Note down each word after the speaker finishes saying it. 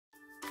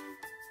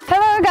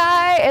Hello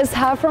guys, it's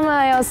Hà from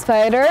IELTS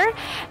Fighter,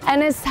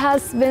 and it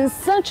has been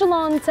such a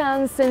long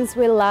time since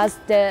we last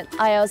did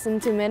IELTS in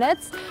 2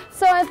 minutes,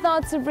 so I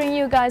thought to bring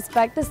you guys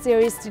back the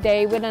series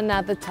today with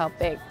another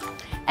topic.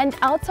 And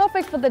our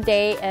topic for the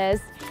day is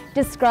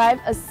describe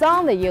a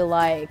song that you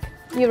like.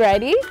 You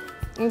ready?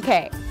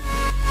 Okay.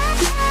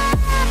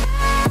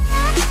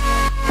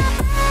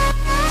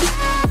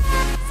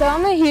 So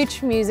I'm a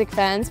huge music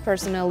fan,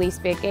 personally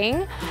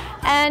speaking,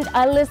 and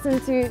I listen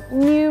to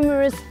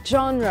numerous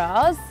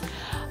genres,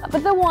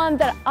 but the one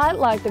that I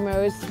like the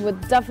most would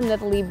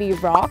definitely be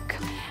rock.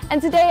 And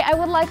today I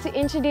would like to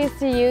introduce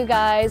to you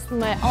guys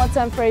my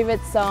all-time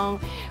favorite song,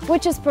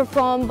 which is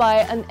performed by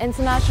an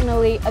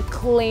internationally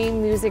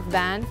acclaimed music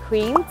band,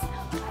 Queen.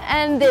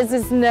 And this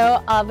is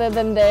no other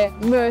than their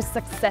most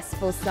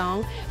successful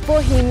song,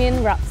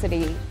 Bohemian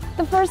Rhapsody.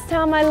 The first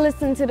time I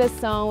listened to this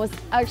song was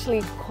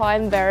actually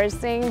quite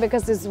embarrassing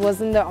because this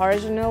wasn't the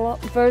original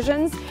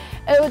versions.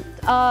 It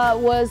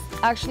was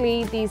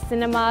actually the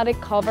cinematic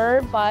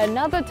cover by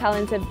another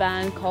talented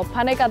band called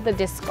Panic at the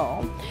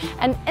Disco.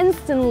 And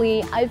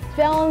instantly I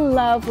fell in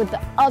love with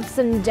the ups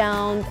and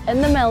downs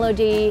and the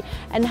melody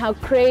and how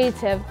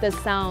creative the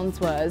sounds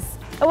was.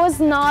 It was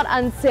not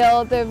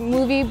until the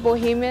movie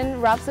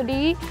Bohemian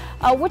Rhapsody,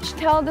 which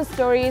tells the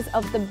stories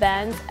of the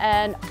band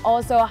and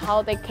also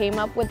how they came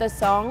up with the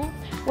song,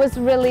 was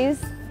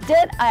released,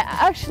 did I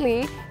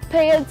actually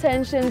pay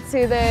attention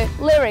to the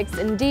lyrics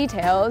and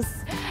details.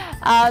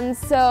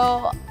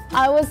 So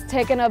I was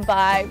taken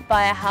aback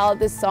by how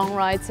the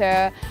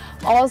songwriter,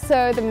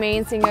 also the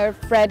main singer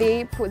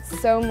Freddie, put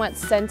so much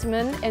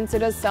sentiment into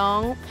the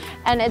song,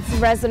 and it's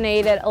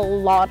resonated a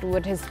lot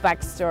with his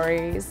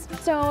backstories.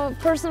 So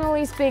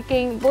personally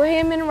speaking,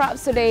 Bohemian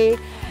Rhapsody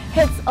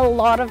hits a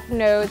lot of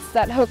notes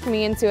that hook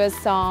me into a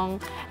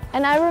song,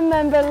 and I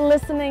remember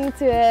listening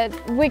to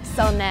it weeks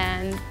on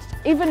end.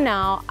 Even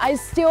now, I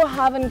still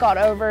haven't got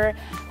over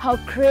how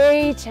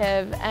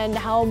creative and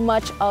how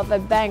much of a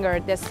banger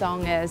this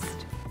song is.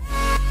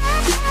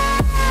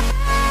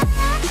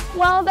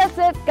 Well, that's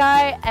it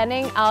guys,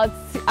 ending out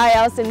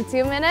IELTS in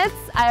 2 minutes.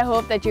 I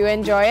hope that you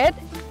enjoy it.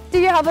 Do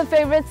you have a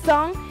favorite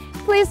song?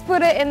 Please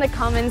put it in the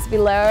comments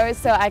below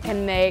so I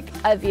can make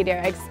a video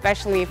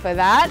especially for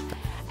that.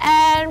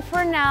 And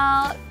for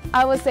now,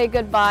 I will say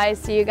goodbye.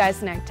 See you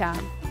guys next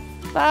time.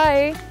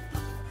 Bye!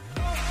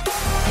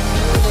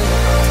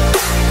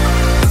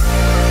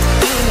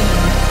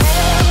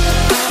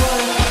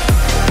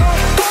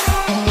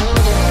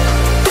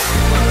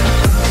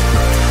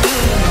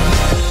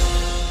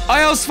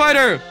 IELTS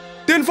Fighter,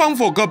 tiên phong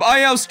phổ cập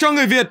IELTS cho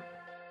người Việt.